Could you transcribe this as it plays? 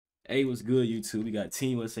Hey, what's good, YouTube? We got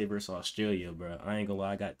Team USA versus Australia, bro. I ain't gonna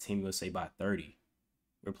lie, I got Team USA by 30.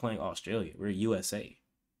 We're playing Australia. We're USA.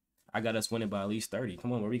 I got us winning by at least 30.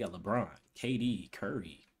 Come on, bro. We got LeBron, KD,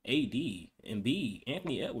 Curry, AD, Embiid,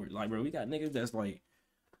 Anthony Edwards. Like, bro, we got niggas that's like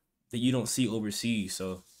that you don't see overseas.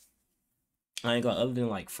 So I ain't gonna, other than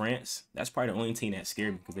like France, that's probably the only team that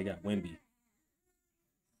scared me because they got Wemby.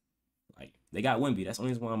 Like, they got Wemby. That's the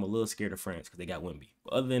only reason why I'm a little scared of France, because they got Wemby.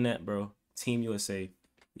 But other than that, bro, Team USA,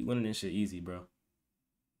 we winning this shit easy, bro.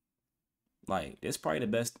 Like, it's probably the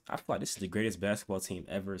best. I feel like this is the greatest basketball team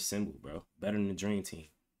ever assembled, bro. Better than the Dream Team.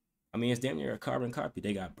 I mean, it's damn near a carbon copy.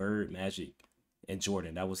 They got Bird, Magic, and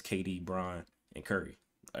Jordan. That was KD, Bron, and Curry.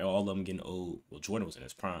 Like, all of them getting old. Well, Jordan was in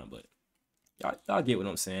his prime, but y'all get what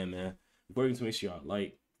I'm saying, man. Before you to make sure y'all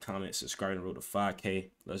like, comment, subscribe, and roll to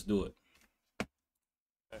 5K. Let's do it.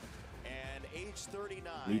 And age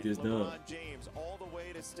 39, Need this LeBron dub. James all the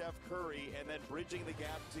way to Steph Curry, and then bridging the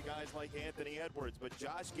gap to guys like Anthony Edwards. But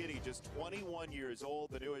Josh Giddey, just 21 years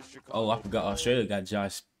old, the newest Chicago. Oh, I forgot Australia got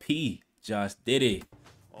Josh P. Josh Diddy.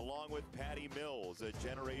 Along with Patty Mills, a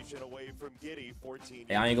generation away from Giddey, 14.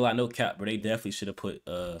 Hey, I ain't gonna lie, no cap, but they definitely should have put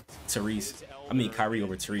Kyrie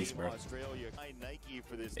over Therese, bro.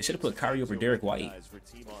 They should have put Kyrie over Derek White.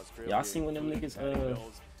 Y'all seen when them niggas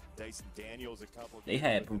they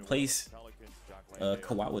had replaced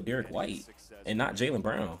Kawhi with Derek White and not Jaylen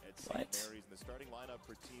Brown. What?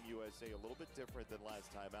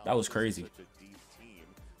 That was crazy.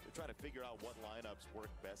 Try to figure out what lineups work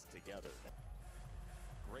best together.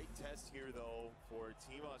 Great test here though for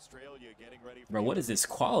Team Australia getting ready for. Bro, what is this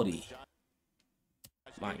quality?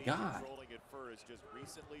 My God.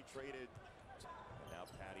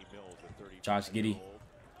 Josh Giddey.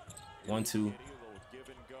 1-2.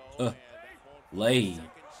 Lay.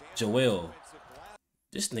 Joel.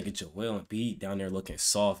 This nigga Joel Embiid down there looking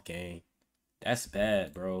soft, gang. That's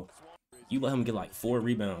bad, bro. You let him get like 4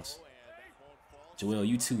 rebounds. Joel,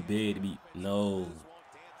 you too big to be. No.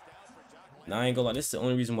 Nah, I ain't gonna lie. This is the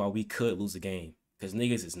only reason why we could lose the game. Because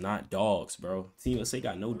niggas is not dogs, bro. Team USA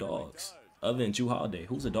got no dogs. Other than Jrue Holiday.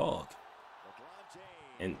 Who's a dog?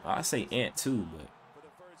 And I say Ant too, but.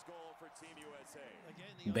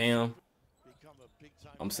 Bam.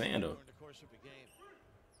 I'm saying though.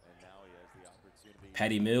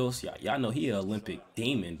 Patty Mills. Y'all know he an Olympic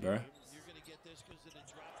demon, bro.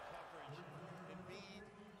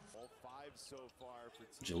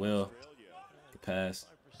 Joel. Good pass.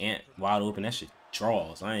 Ant wide open. That shit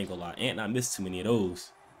draws. I ain't gonna lie. Ant not missed too many of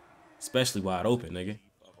those. Especially wide open, nigga.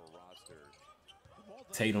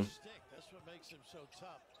 Tatum.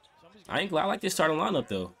 I ain't gonna lie. I like this starting lineup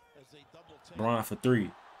though. Bron for 3.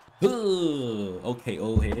 Okay,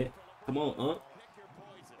 old head. Come on, Unc.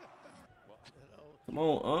 Come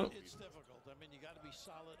on, Unc.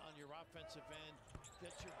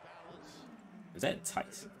 Is that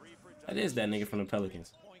Tice? That is that nigga from the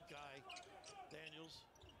Pelicans.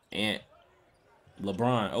 And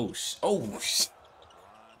LeBron.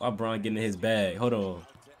 LeBron getting in his bag. Hold on.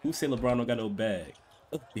 Who said LeBron don't got no bag?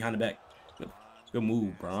 Behind the back. Good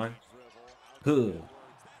move, Bron. Hood.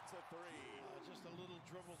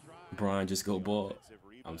 Bron just go ball.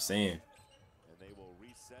 I'm saying.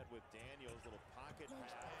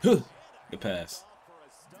 Good pass.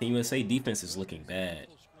 Team USA defense is looking bad.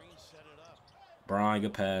 Bron,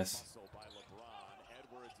 good pass.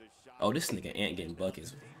 Oh, this nigga Ant getting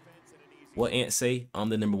buckets. What Ant say? I'm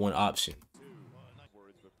the #1 option.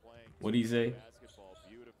 What do you say?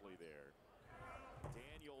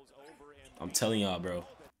 I'm telling y'all, bro.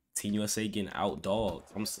 Team USA getting out dogged.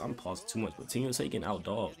 I'm pausing too much, but Team USA getting out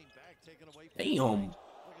dogged. Damn.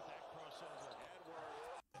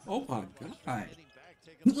 Oh my God.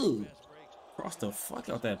 Ugh. Cross the fuck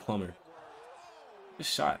out that plumber. Good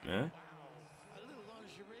shot, man.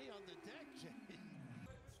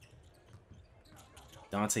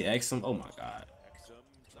 Dante Exum. Oh my God.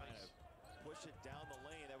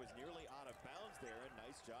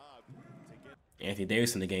 Anthony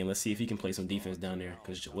Davis in the game. Let's see if he can play some defense down there.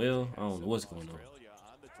 Because Joel, I don't know what's going on.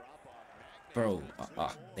 Bro,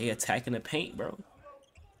 they attacking the paint, bro.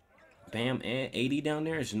 Bam and AD down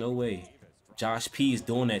there? There's no way. Josh P is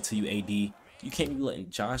doing that to you, AD. You can't be letting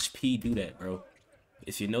Josh P do that, bro.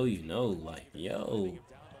 If you know, you know. Like, yo,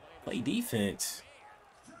 play defense.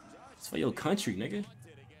 It's for your country, nigga.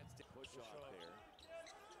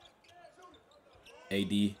 AD,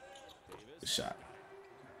 good shot.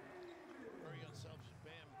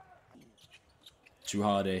 Jrue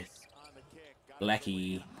Holiday,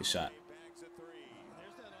 Blackie, good shot.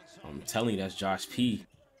 I'm telling you, that's Josh P.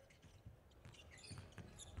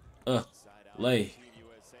 Lay.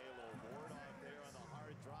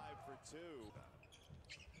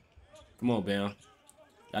 Come on, Bam.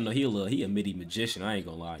 I know he a midi magician. I ain't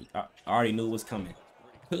gonna lie. I already knew it was coming.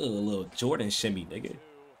 A little Jordan shimmy, nigga.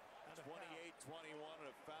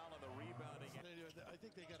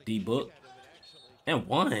 D-Book. And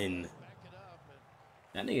one.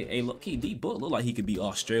 That nigga, hey, look, D-Book look like he could be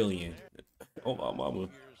Australian. Oh, my mama.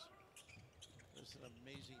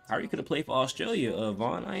 Kyrie could have played for Australia,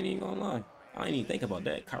 Vaughn. I ain't even gonna lie. I ain't even think about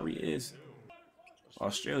that. Kyrie is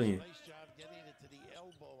Australian. Nice job getting it to the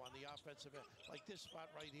elbow on the offensive end, like this spot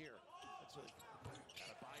right here.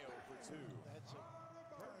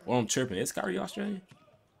 Well, I'm tripping. Is Kyrie Australian?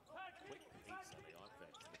 Yeah,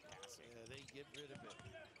 they get rid of it.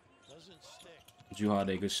 Doesn't stick. Drew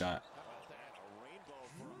Holiday, good shot.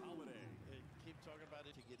 Keep talking about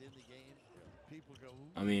it to get in the game. People go,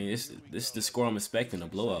 I mean, this is the score I'm expecting, a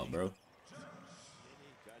blowout, bro.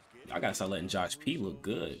 I gotta start letting Josh P look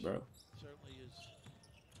good, bro.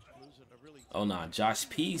 Oh nah, Josh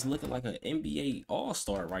P's looking like an NBA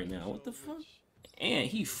All-Star right now. What the fuck? And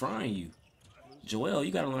he frying you. Joel,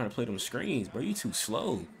 you gotta learn how to play them screens, bro. You too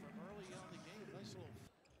slow.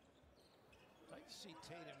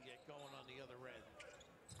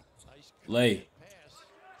 Lay.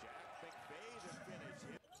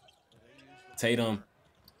 Tatum.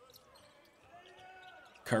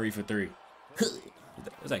 Curry for 3.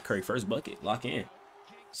 Was that Curry first bucket? Lock in.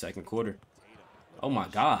 Second quarter. Oh my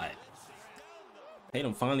God.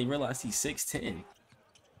 Tatum finally realized he's 6'10".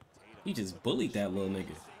 He just bullied that little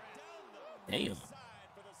nigga. Damn.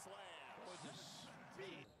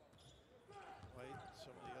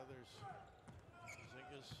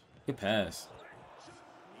 Good pass.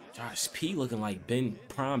 Josh P looking like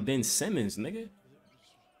prime Ben Simmons, nigga.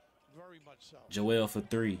 Joel for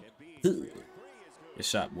 3. Good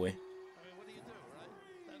shot, boy.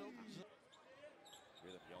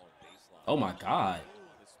 Oh my God.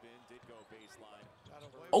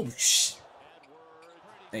 Oh shh.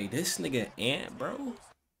 Hey, this nigga Ant, bro.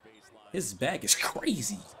 His back is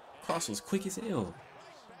crazy. Cross was quick as hell.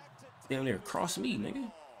 Down there, cross me,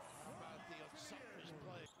 nigga.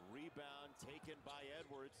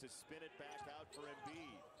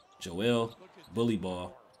 Joel, bully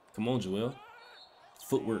ball. Come on, Joel.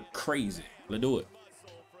 Footwork crazy. Let's do it.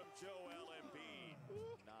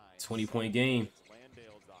 20-point game.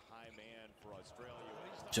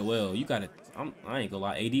 Joel, you got it. I ain't gonna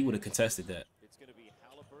lie. AD would have contested that.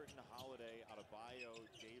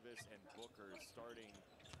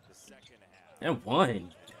 And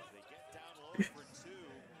one.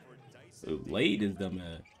 Late is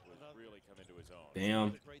dumbass.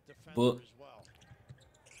 Bam. Book.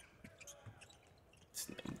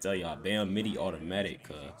 I'm tell y'all, Bam midi automatic.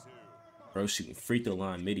 Bro shooting free throw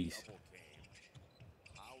line middies.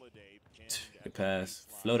 Good pass.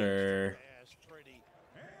 Floater.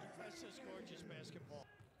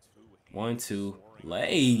 1, 2.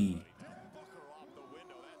 Lay.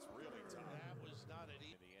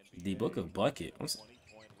 D-Book a bucket.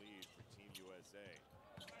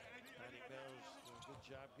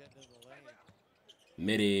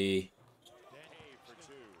 Midi.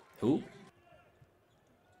 Who?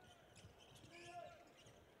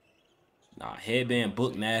 Nah, headband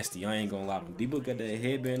Book nasty. I ain't gonna lie. When D-Book got that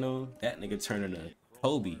headband on, that nigga turning to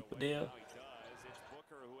Kobe. What the hell?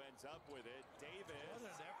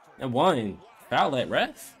 And one. Foul at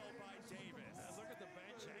ref?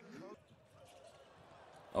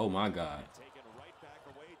 Oh my God.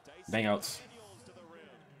 Bang outs.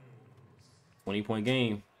 20-point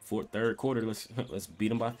game. Third quarter. Let's beat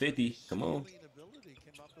them by 50. Come on.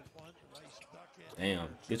 Damn.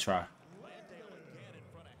 Good try.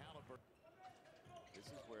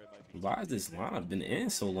 Why has this lineup been in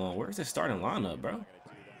so long? Where's the starting lineup, bro?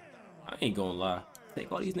 I ain't gonna lie.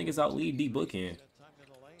 Take all these niggas out, leave D-Book in.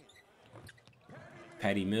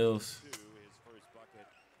 Patty Mills.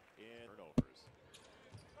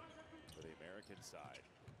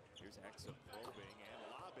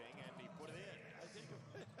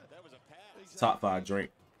 Top 5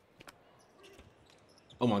 drink.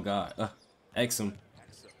 Oh my God. Exum.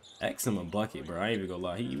 Exum a bucket, bro. I ain't even gonna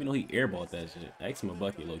lie. Even though he airballed that shit. Exum a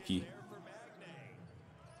bucket, low key.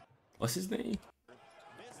 What's his name?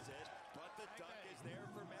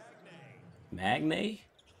 Magne?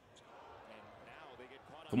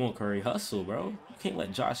 Come on, Curry. Hustle, bro. You can't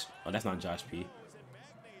let Josh... Oh, that's not Josh P.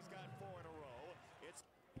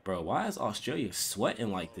 Bro, why is Australia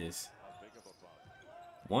sweating like this?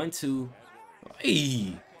 1, 2...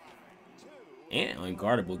 Hey! And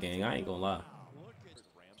unguardable, gang. I ain't gonna lie.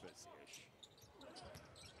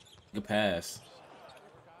 Good pass.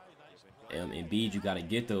 Embiid, you gotta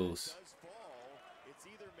get those.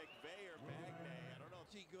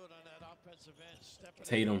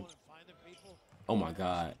 Tatum. Oh my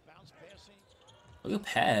God. Look at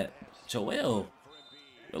Pat. Joel.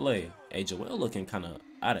 Really? Hey, Joel looking kind of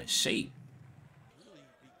out of shape.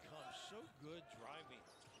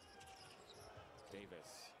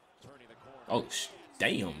 Oh,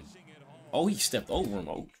 damn. Oh, he stepped over him.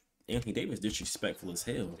 Oh, Anthony Davis disrespectful as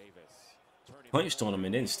hell. Punched on him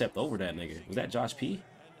and then stepped over that nigga. Was that Josh P?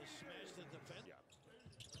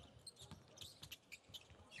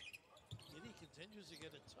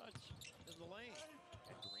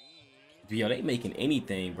 Yo, they making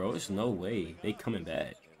anything, bro. There's no way. They coming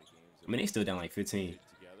back. I mean, they still down like 15.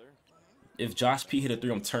 If Josh P hit a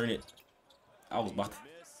 3, I'm turning it. I was about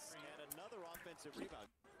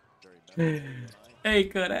to... Hey,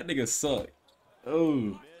 cut, that nigga suck.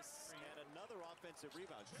 Oh.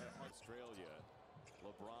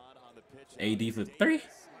 AD for 3.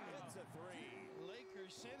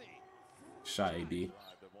 Shot AD.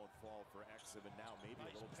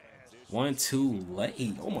 1-2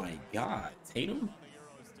 late. Oh my God. Tatum?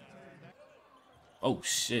 Oh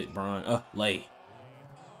shit, Bron. Lay.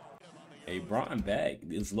 Hey, Bron bag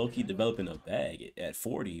is low-key developing a bag at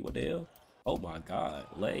 40. What the hell? Oh my God.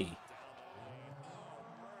 Lay.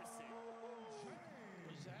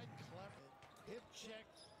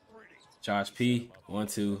 Josh P.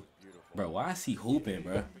 1-2. Bro, why is he hooping,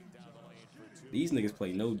 bro? These niggas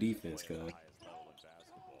play no defense, cuz.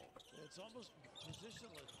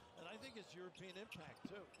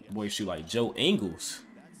 Boy, shoot like Joe Ingles.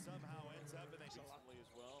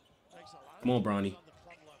 Come on, Bronny.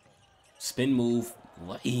 Spin move.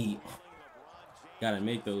 Late. Gotta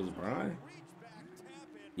make those, Bron.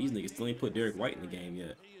 These niggas still ain't put Derek White in the game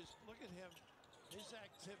yet.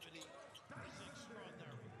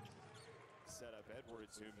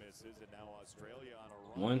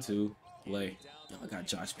 1-2 play. Y'all got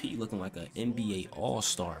Josh P looking like an NBA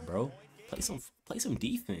All-Star, bro. Play some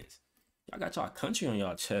defense. Y'all got y'all country on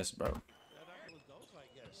y'all chest, bro.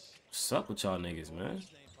 What's up with y'all niggas, man?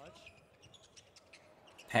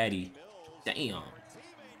 Patty. Damn.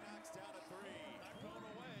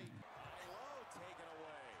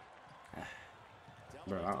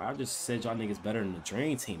 Bro, I just said y'all niggas better than the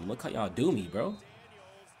Dream Team. Look how y'all do me, bro.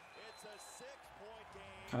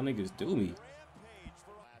 How niggas do me.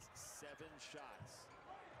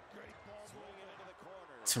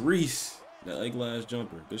 Therese, that leg glass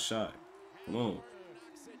jumper. Good shot. Come on.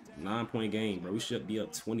 9-point game, bro. We should be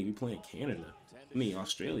up 20. We playing Canada. I mean,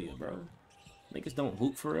 Australia, bro. Niggas don't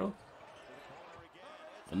hoop for real.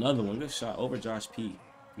 Another one. Good shot over Josh P.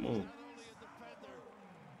 Come on.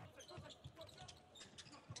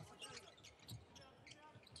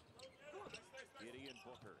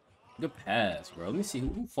 Good pass, bro. Let me see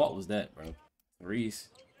who fault was that, bro. Therese.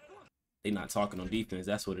 They not talking on defense.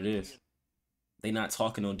 That's what it is. They not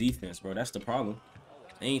talking on defense, bro. That's the problem.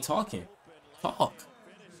 They ain't talking. Talk.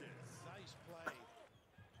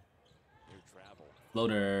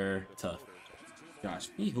 Floater. Tough. Gosh,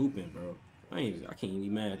 he hooping, bro. I can't even be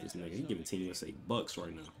mad at this nigga. He giving Team USA bucks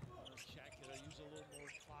right now.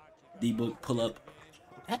 D-Book pull up.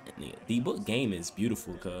 That nigga. D-Book game is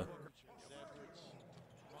beautiful, cuz.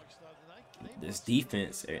 This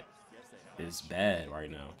defense is bad right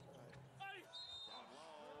now.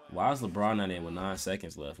 Why is LeBron not in with 9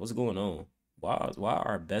 seconds left? What's going on? Why are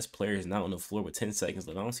our best players not on the floor with 10 seconds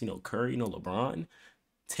left? I don't see no Curry, no LeBron.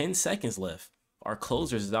 10 seconds left. Our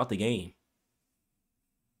closers is out the game.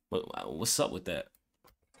 But what's up with that?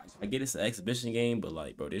 I get it's an exhibition game, but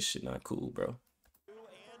like, bro, this shit not cool, bro.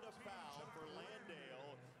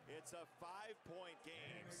 It's a 5-point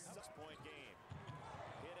game, 6-point game.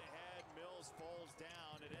 Hit ahead, Mills falls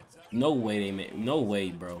down. It ends up no way they made. No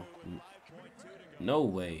way, bro. No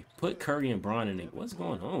way. Put Curry and Bron in it. What's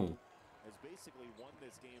going on? Has basically won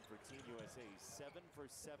this game for Team USA. 7 for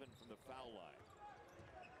 7 from the foul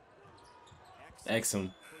line.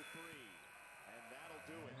 Exum.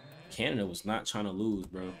 Canada was not trying to lose,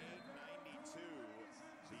 bro.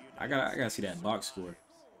 I gotta see that box score.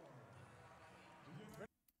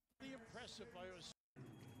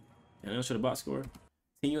 And I'll show the box score.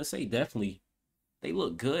 Team USA definitely. They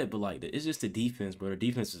look good, but like it's just the defense, bro. The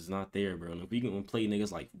defense is not there, bro. And if we gonna play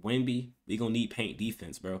niggas like Wemby, we gonna need paint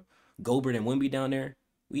defense, bro. Gobert and Wemby down there,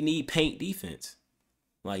 we need paint defense.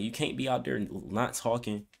 Like you can't be out there not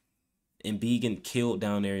talking and be getting killed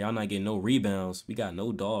down there. Y'all not getting no rebounds. We got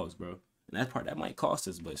no dogs, bro. And that part that might cost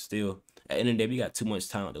us, but still, at the end of the day, we got too much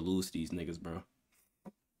talent to lose to these niggas, bro.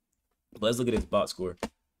 But let's look at this box score.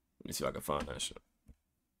 Let me see if I can find that shit.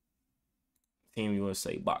 Team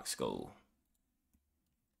USA box score.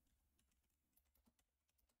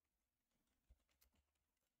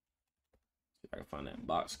 I can find that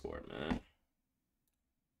box score, man.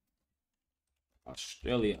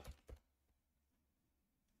 Australia.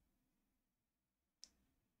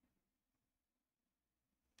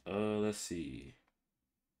 Let's see.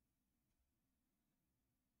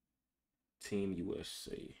 Team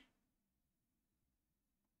USA.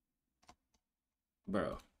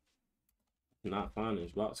 Bro. Not finding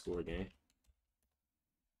this box score game.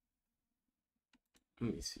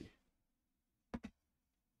 Let me see.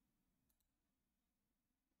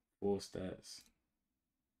 Full stats.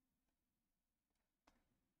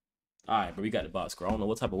 Alright, but we got the box score. I don't know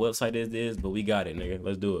what type of website this is, but we got it, nigga.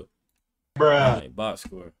 Let's do it. Bruh. Alright, box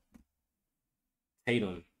score.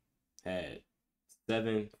 Tatum had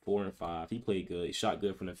 7, 4, and 5. He played good. He shot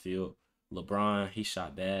good from the field. LeBron, he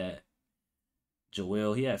shot bad.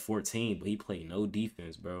 Joel, he had 14, but he played no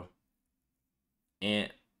defense, bro.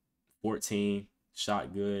 Ant, 14,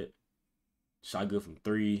 shot good. Shot good from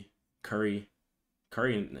 3. Curry,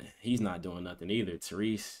 he's not doing nothing either.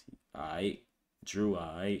 Therese, all right. Drew,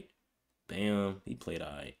 all right. Bam, he played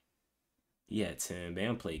all right. He had 10.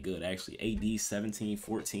 Bam played good, actually. AD, 17,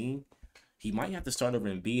 14. He might have to start over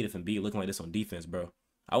Embiid if Embiid looking like this on defense, bro.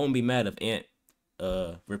 I wouldn't be mad if Ant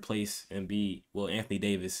replace Embiid. Well, Anthony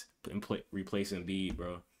Davis replace Embiid,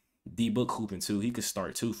 bro. D-Book hooping too. He could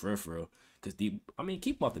start too for real. Cause I mean,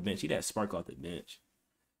 keep him off the bench. He that spark off the bench.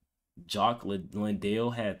 Jock Landale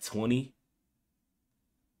had 20.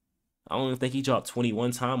 I don't even think he dropped 20 one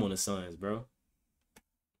time on the Suns, bro.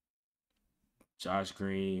 Josh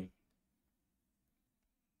Green.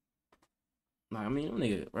 Nah, I mean,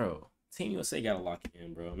 nigga, bro. Team USA gotta lock it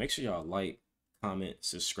in, bro. Make sure y'all like, comment,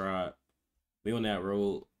 subscribe. We on that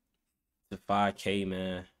road to 5K,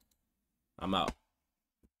 man. I'm out.